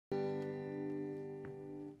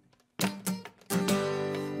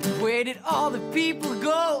Where did all the people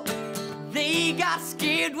go? They got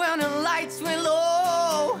scared when the lights went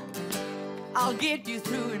low. I'll get you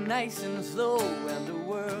through it nice and slow when the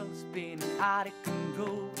world's spinning out of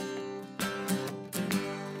control.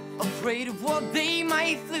 Afraid of what they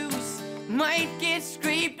might lose, might get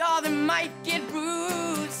scraped or they might get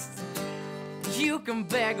bruised. You can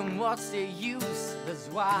beg them, what's their use? That's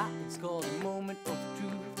why it's called a moment of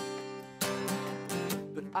truth.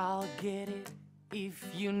 But I'll get it if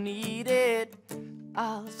you need it.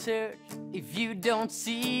 I'll search if you don't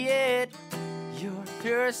see it. You're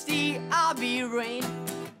thirsty, I'll be rain.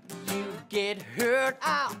 You get hurt,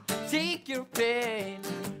 I'll take your pain.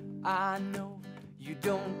 I know you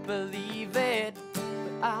don't believe it,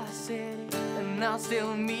 but I said it and I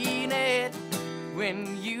still mean it.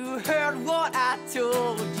 When you heard what I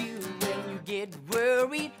told you, when you get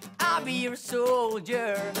worried, I'll be your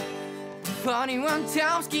soldier. Funny when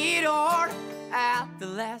times get hard, at the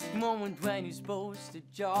last moment when you're supposed to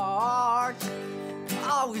charge.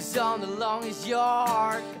 Always on the longest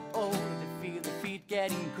yard, oh, to feel the feet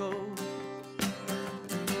getting cold.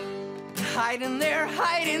 Hiding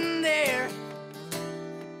there,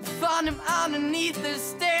 found him underneath the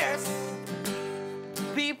stairs.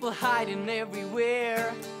 People hiding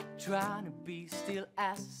everywhere, trying to be still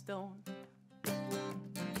as a stone.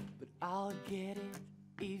 But I'll get it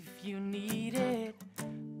if you need it.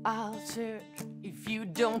 I'll search if you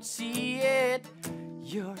don't see it.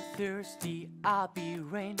 You're thirsty, I'll be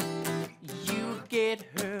rain. You get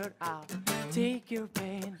hurt, I'll take your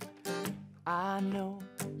pain. I know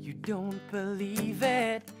you don't believe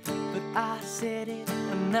it, but I said it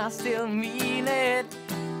and I still mean it.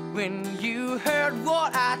 When you heard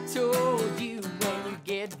what I told you, when you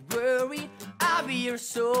get worried, I'll be your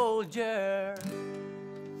soldier.